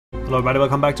Hello everybody,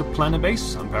 welcome back to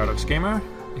Planetbase. I'm Paradox Gamer.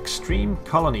 Extreme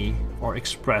Colony, or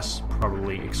Express,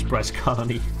 probably Express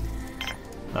Colony.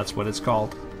 That's what it's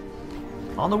called.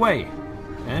 On the way.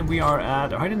 And we are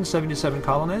at 177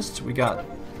 colonists. We got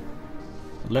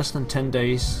less than 10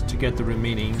 days to get the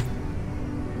remaining.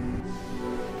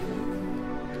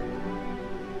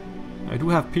 I do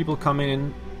have people coming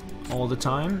in all the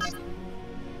time,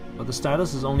 but the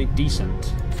status is only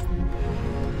decent.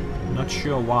 Not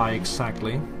sure why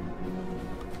exactly.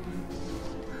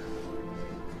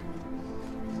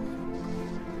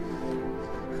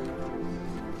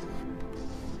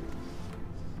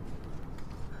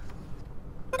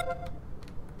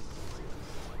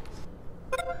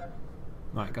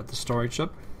 Alright, got the storage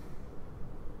up.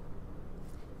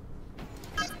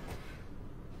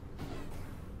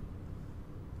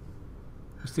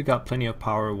 We still got plenty of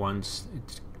power once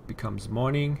it becomes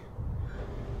morning.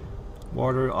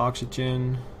 Water,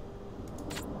 oxygen.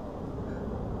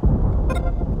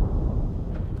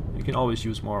 You can always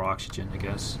use more oxygen, I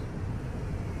guess.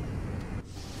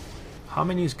 How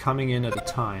many is coming in at a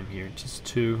time here? Just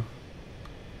 2.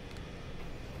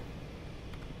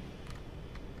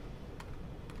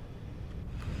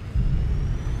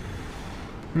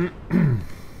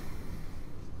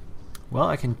 Well,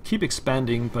 I can keep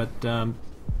expanding, but the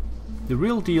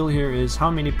real deal here is how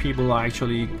many people are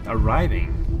actually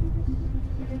arriving.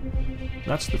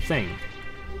 That's the thing.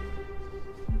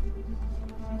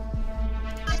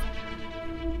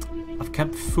 I've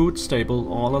kept food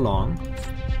stable all along.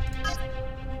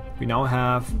 We now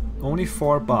have only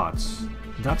 4 bots.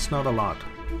 That's not a lot.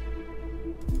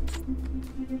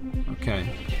 Okay.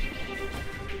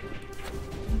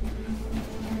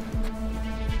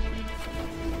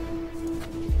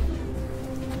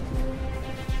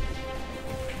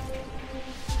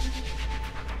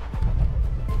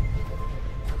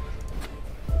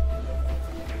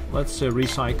 Let's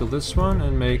recycle this one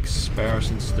and make spares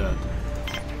instead.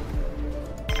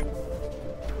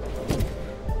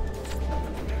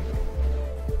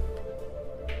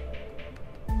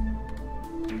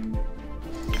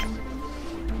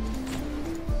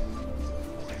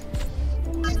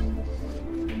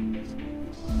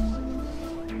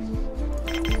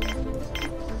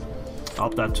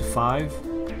 Up that to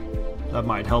 5. That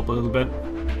might help a little bit.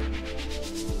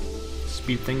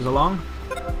 Speed things along.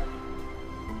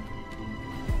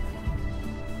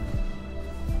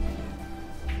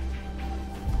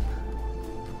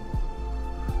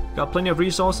 Got plenty of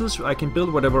resources. I can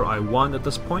build whatever I want at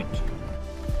this point.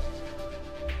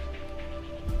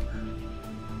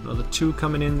 Another 2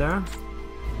 coming in there.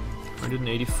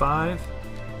 185.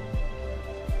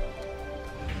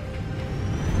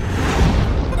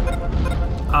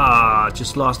 Ah,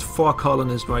 just lost 4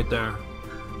 colonists right there.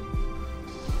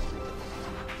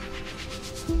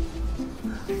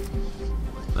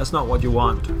 That's not what you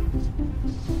want.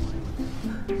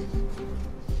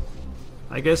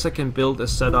 I guess I can build a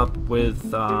setup with,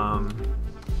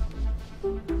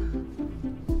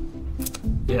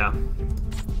 yeah.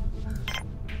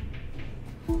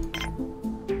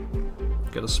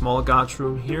 Get a small guards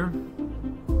room here.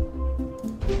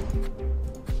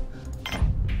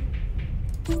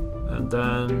 And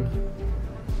then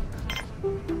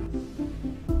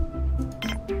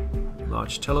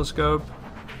large telescope.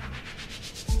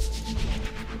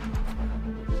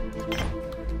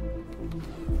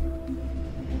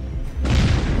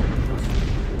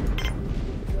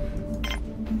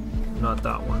 Not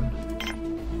that one.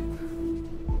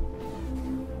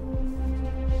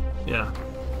 Yeah.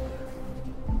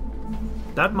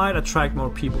 That might attract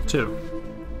more people too.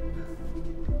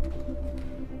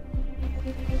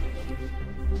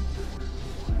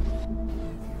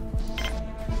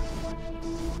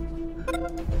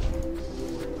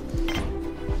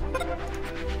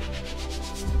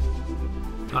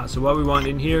 So what we want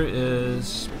in here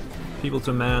is people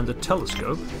to man the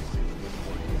telescope.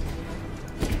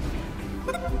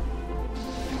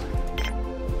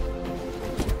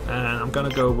 And I'm gonna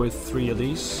go with 3 of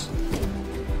these.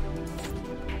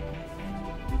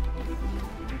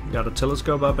 Got a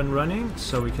telescope up and running,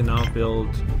 so we can now build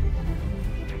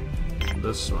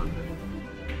this one.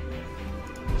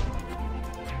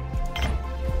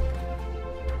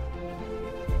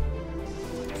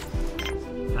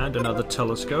 And another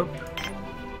telescope.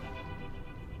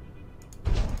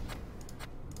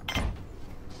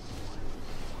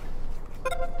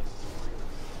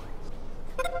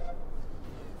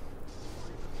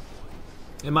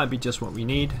 It might be just what we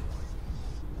need.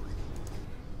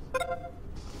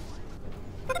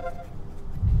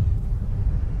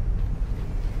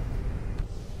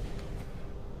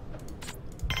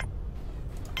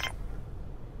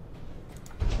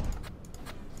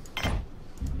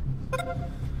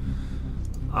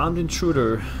 Armed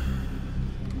intruder.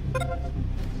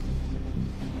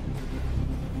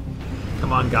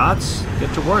 Come on, gods,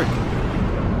 get to work.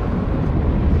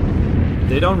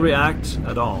 They don't react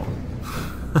at all.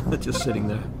 They're just sitting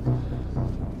there.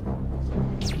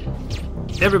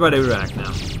 Everybody react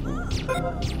now.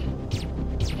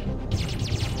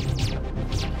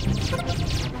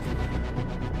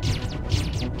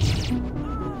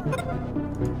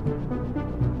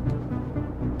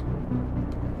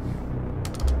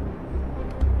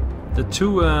 They're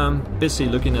too busy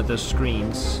looking at their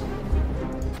screens.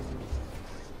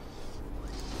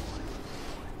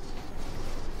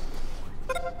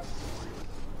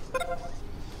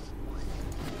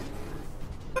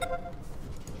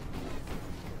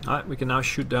 Alright, we can now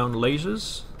shoot down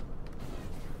lasers.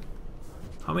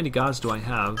 How many guards do I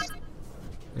have?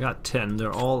 I got 10.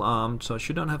 They're all armed, so I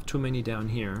should not have too many down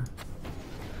here.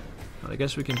 I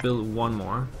guess we can build one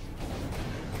more.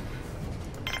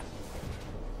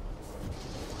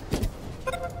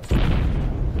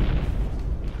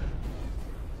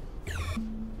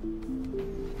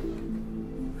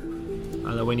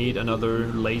 And then we need another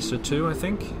laser too, I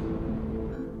think.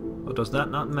 Or does that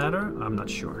not matter? I'm not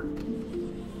sure.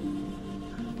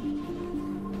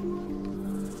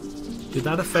 Did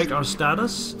that affect our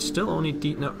status? It's still only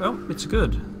no, oh, it's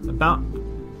good. About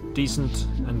decent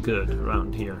and good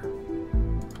around here.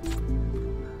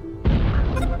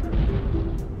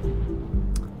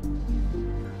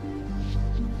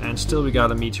 And still we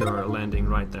got a meteor landing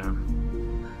right there.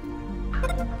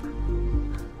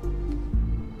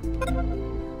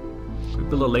 We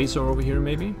build a laser over here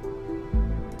maybe?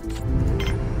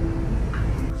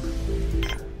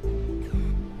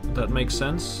 That makes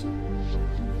sense.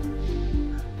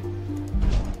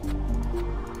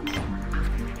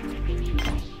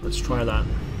 Let's try that.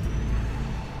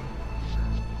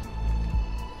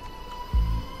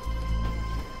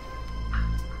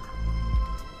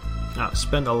 Now,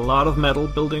 spend a lot of metal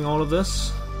building all of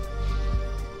this.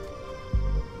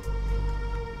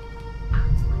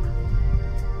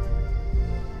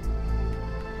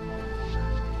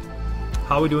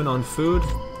 How are we doing on food?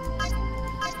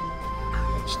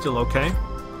 Still okay.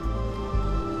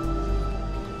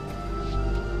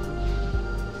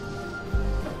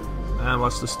 And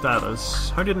what's the status?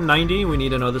 190, we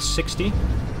need another 60.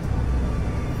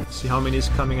 Let's see how many is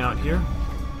coming out here.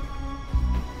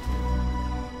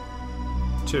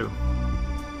 2.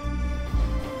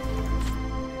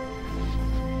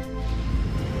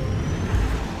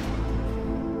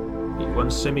 Need one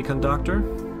semiconductor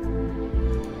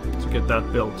to get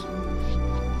that built.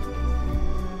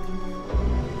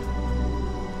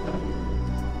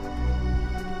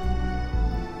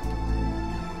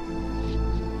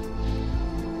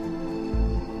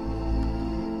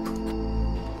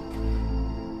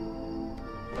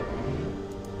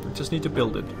 Just need to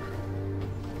build it.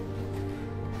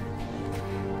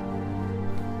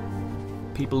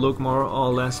 People look more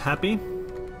or less happy.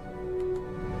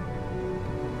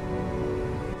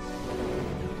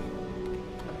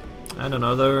 And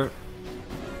another,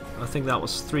 I think that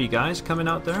was 3 guys coming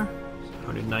out there.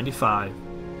 195.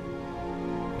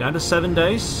 Down to 7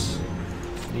 days.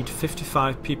 Need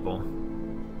 55 people.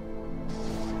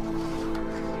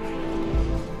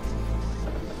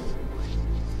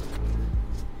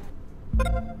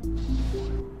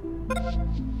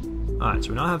 Alright,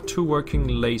 so we now have 2 working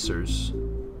lasers.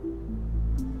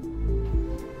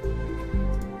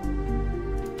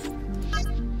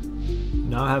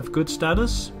 Now I have good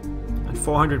status and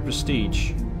 400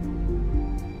 prestige.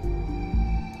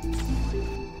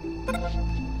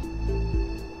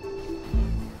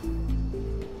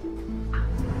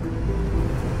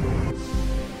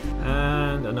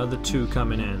 And another 2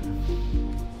 coming in.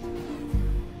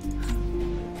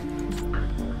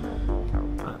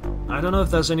 I don't know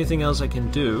if there's anything else I can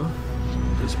do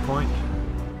at this point.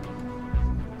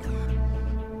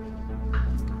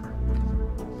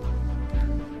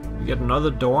 We get another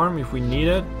dorm if we need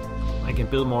it. I can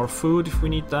build more food if we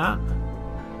need that.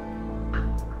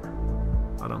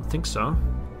 I don't think so.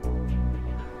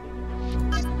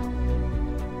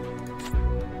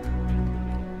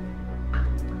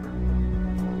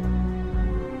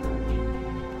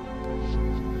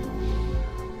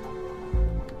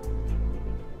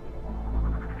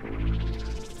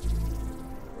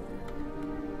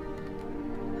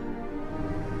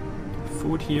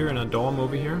 Food here and a dorm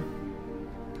over here.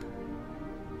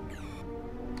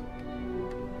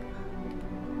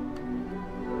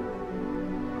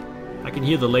 I can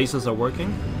hear the lasers are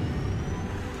working.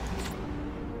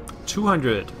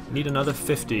 200. Need another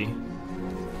 50.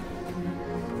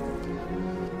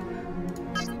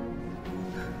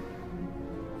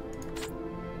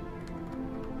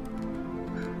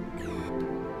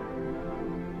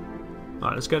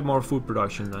 Alright, let's get more food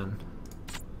production then.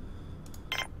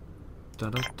 Da,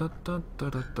 da, da, da, da,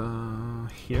 da, da.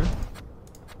 Here.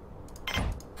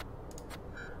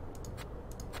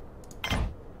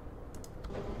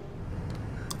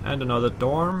 And another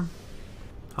dorm.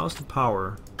 How's the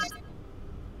power?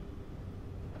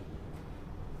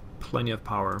 Plenty of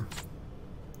power.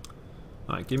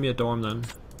 Alright, give me a dorm then.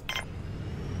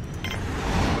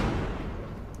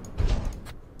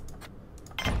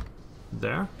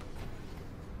 There.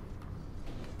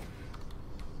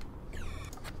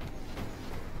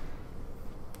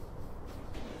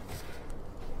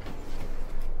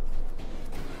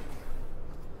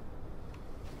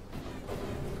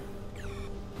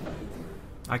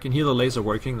 I can hear the laser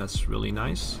working, that's really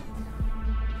nice.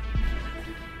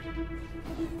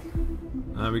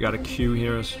 We got a queue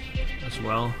here as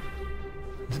well.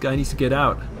 This guy needs to get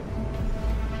out.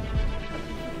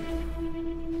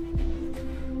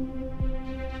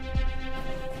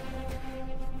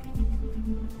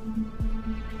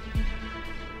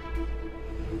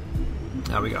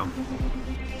 There we go.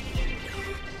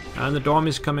 And the dorm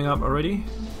is coming up already.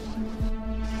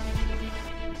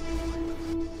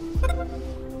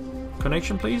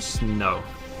 Connection, please? No.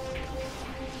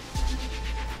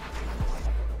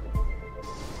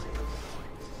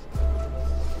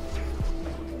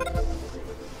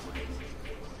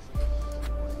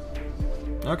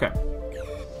 Okay.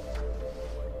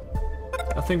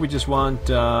 I think we just want,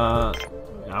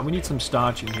 yeah, we need some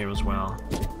starch in here as well.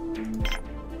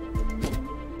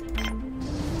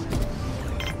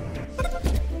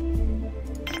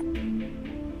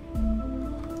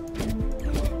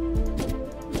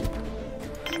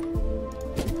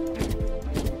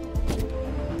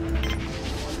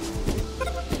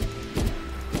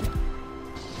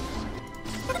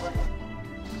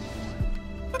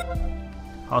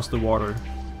 How's the water?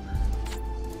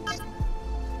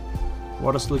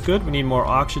 Water's look good, we need more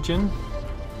oxygen.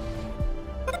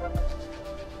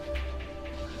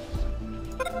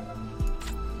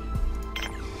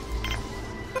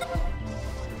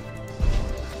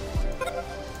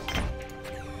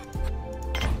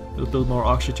 We'll build more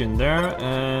oxygen there,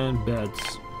 and beds.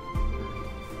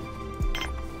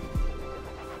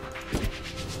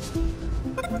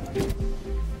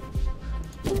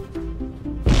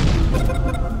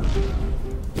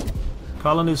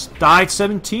 Colonists died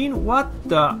 17? What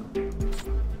the?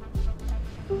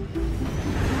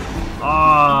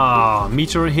 Ah,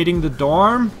 meteor hitting the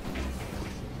dorm?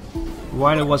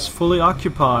 While it was fully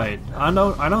occupied. I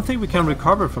don't think we can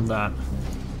recover from that.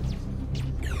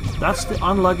 That's the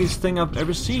unluckiest thing I've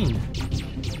ever seen.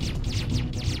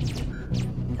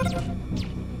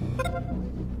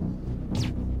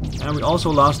 And we also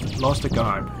lost a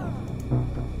guard.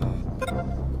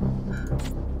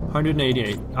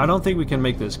 188. I don't think we can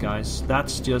make this, guys.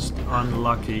 That's just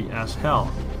unlucky as hell.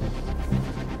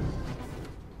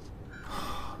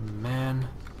 Man.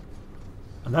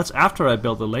 And that's after I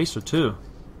built the laser too.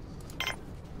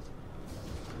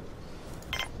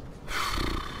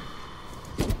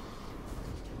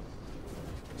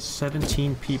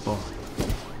 "17 people.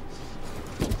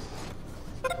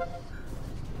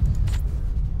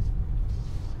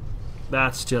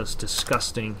 That's just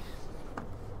disgusting.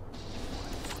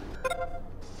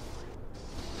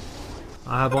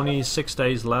 I have only 6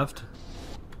 days left.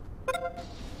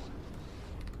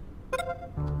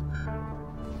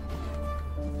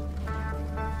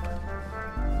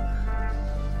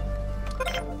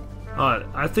 Alright,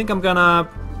 I think I'm gonna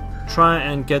try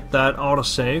and get that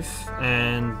autosave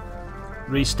and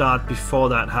restart before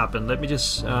that happened. Let me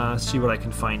just see what I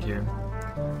can find here.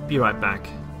 Be right back.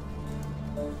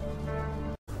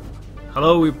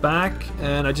 Hello, we're back,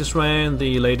 and I just ran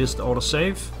the latest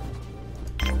autosave.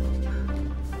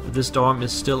 This dorm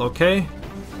is still okay.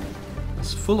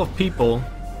 It's full of people,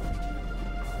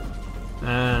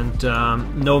 and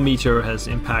no meteor has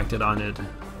impacted on it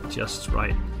just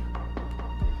right.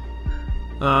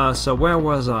 So where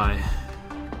was I?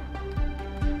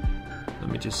 Let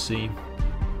me just see.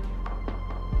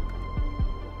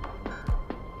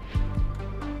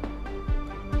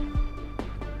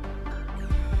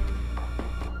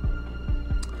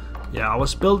 Yeah, I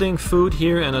was building food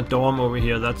here and a dorm over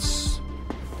here. That's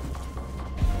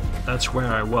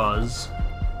where I was.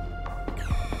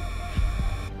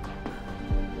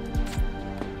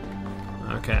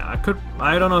 Okay,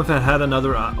 I don't know if I had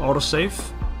another autosave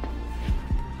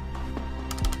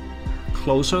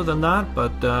closer than that,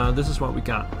 but this is what we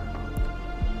got.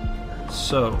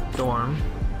 So, dorm.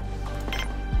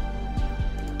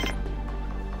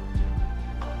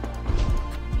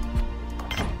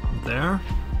 There.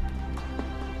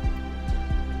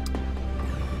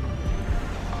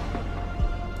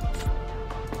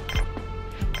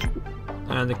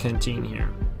 and the canteen here.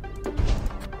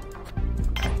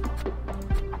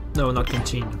 No, not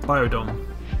canteen. Biodome.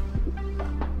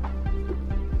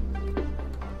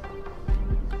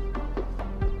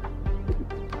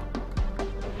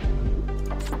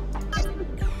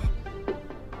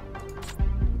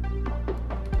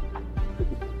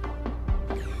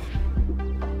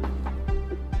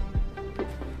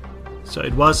 So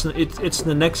it's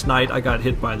the next night I got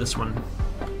hit by this one.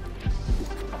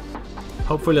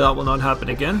 Hopefully that will not happen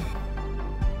again.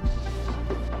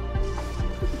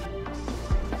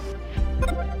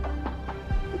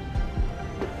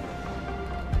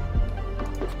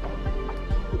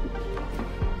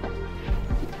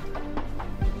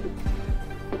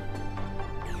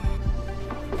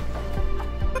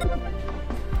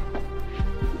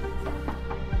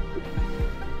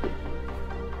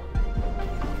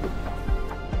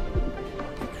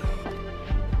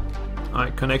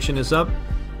 Alright, connection is up.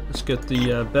 Let's get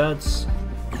the beds.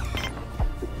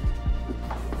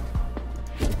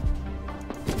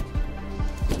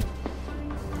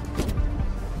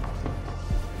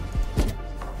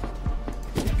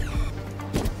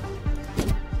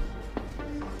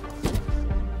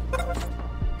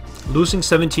 Losing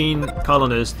 17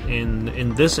 colonists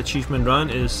in this achievement run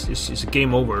is a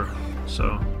game over.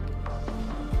 So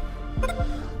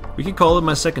we can call it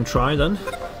my second try then.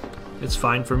 It's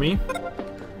fine for me.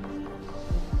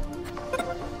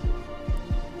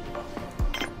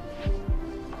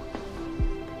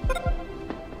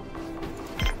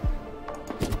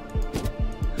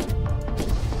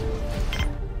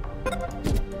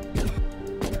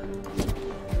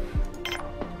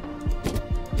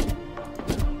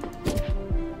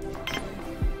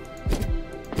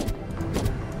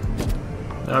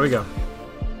 There we go.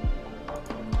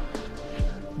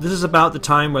 This is about the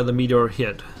time where the meteor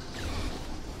hit.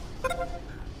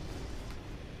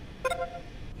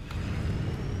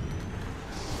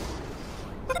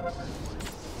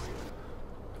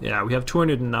 Yeah, we have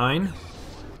 209.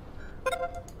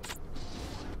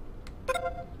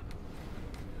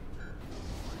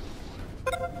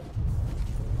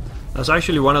 That's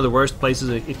actually one of the worst places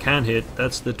it can hit.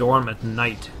 That's the dorm at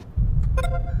night.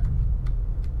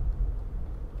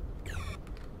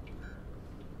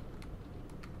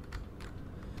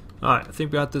 Alright, I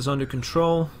think we got this under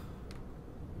control.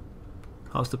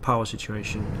 How's the power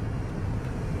situation?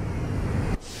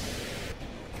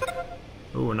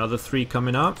 Oh, another 3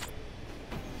 coming up.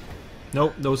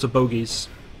 Nope, those are bogeys.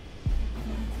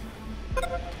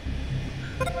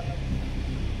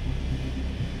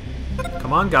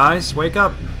 Come on guys, wake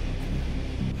up!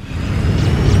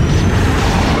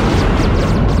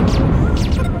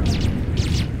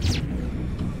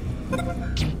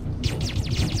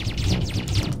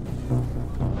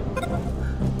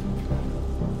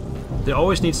 They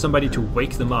always need somebody to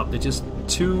wake them up. They're just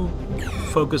too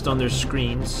focused on their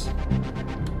screens.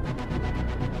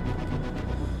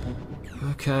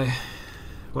 Okay,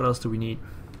 what else do we need?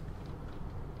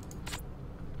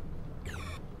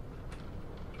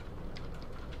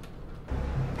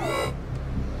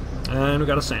 And we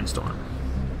got a sandstorm.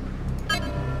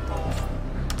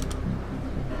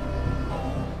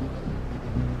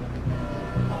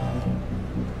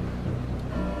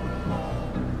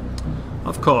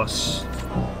 Of course.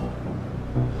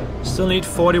 Still need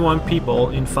 41 people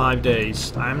in 5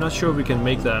 days. I'm not sure we can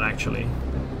make that actually.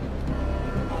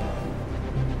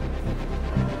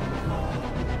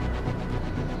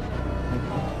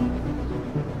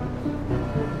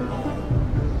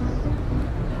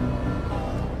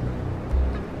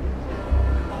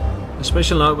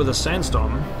 Especially not with a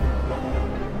sandstorm.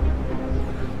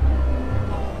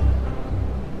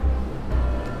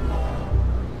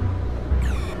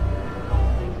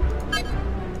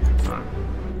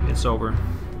 It's over.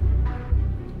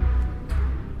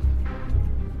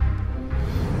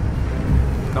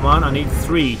 Come on, I need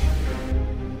 3.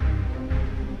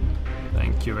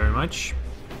 Thank you very much.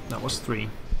 That was 3.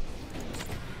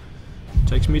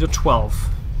 Takes me to 12.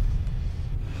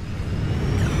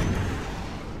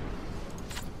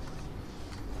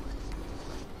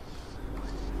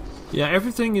 Yeah,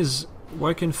 everything is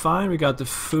working fine. We got the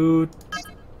food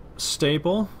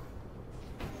stable.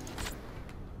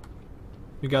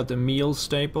 We got the meal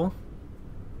stable.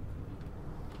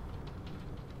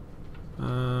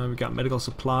 We got medical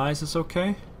supplies, it's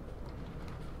okay.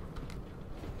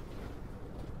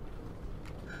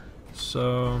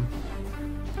 So,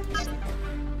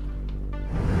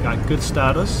 got good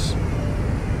status.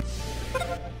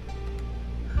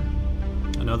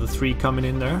 Another 3 coming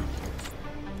in there.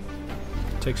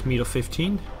 Takes me to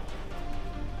 15.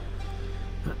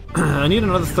 I need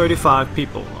another 35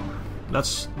 people.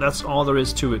 That's all there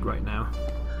is to it right now.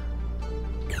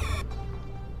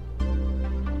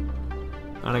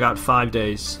 And I got 5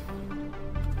 days.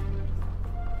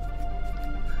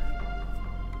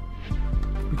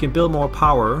 We can build more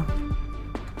power.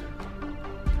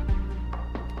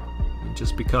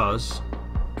 Just because.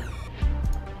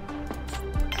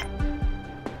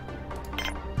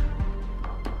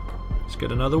 Let's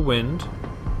get another wind.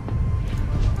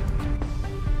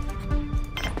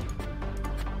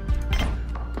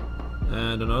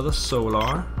 And another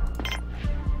solar.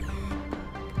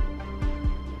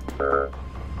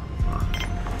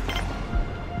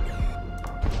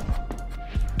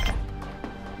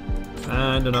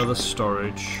 And another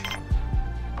storage.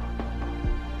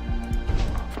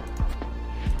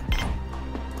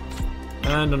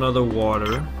 And another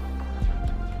water.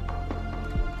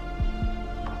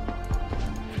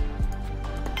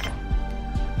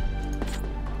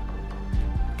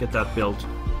 Get that built.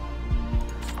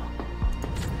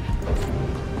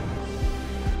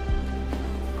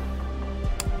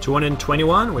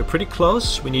 $221, we're pretty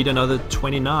close. We need another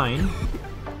 29.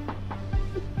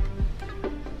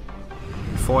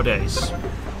 4 days.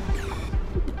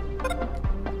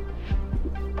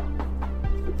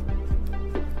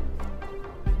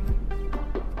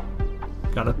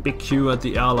 Got a big queue at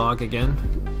the airlock again.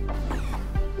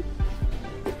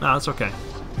 No, it's okay.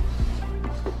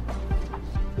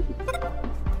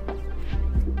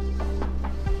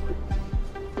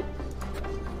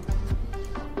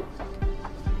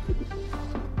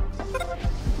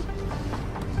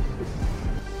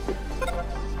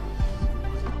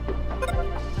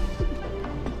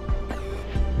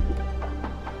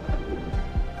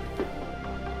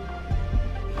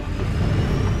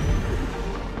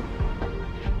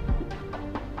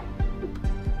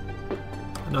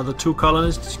 Another 2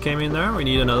 colonists came in there. We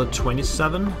need another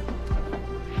 27.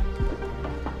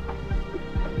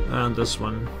 And this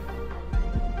one.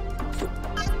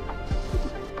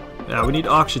 Yeah, we need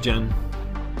oxygen.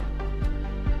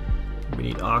 We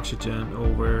need oxygen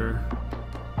over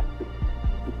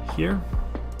here.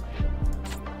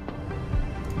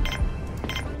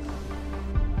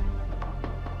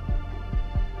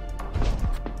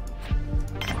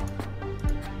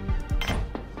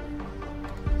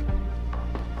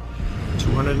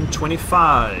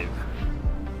 $225.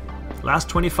 Last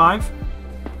 25.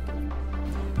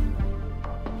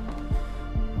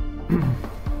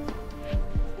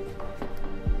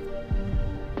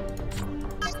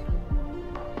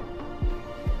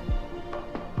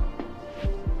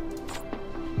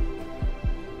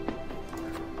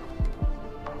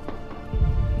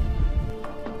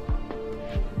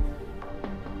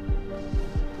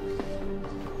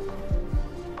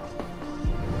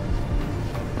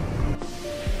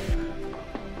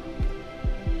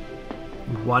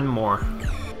 One more.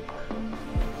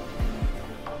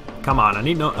 Come on, I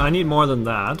need more than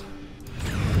that.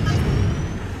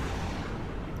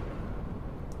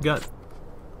 Got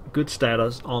good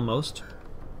status almost.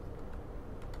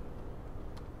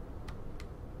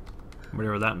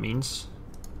 Whatever that means.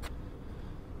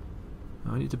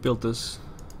 I need to build this.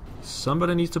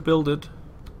 Somebody needs to build it.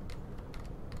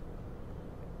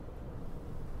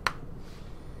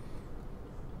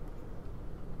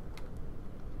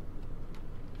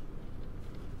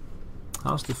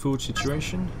 How's the food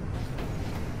situation?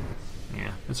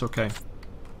 Yeah, it's okay.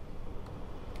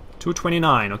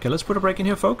 229. Okay, let's put a break in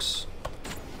here, folks.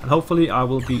 And hopefully I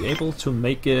will be able to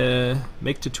make to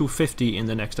 250 in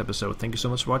the next episode. Thank you so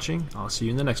much for watching. I'll see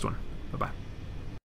you in the next one. Bye-bye.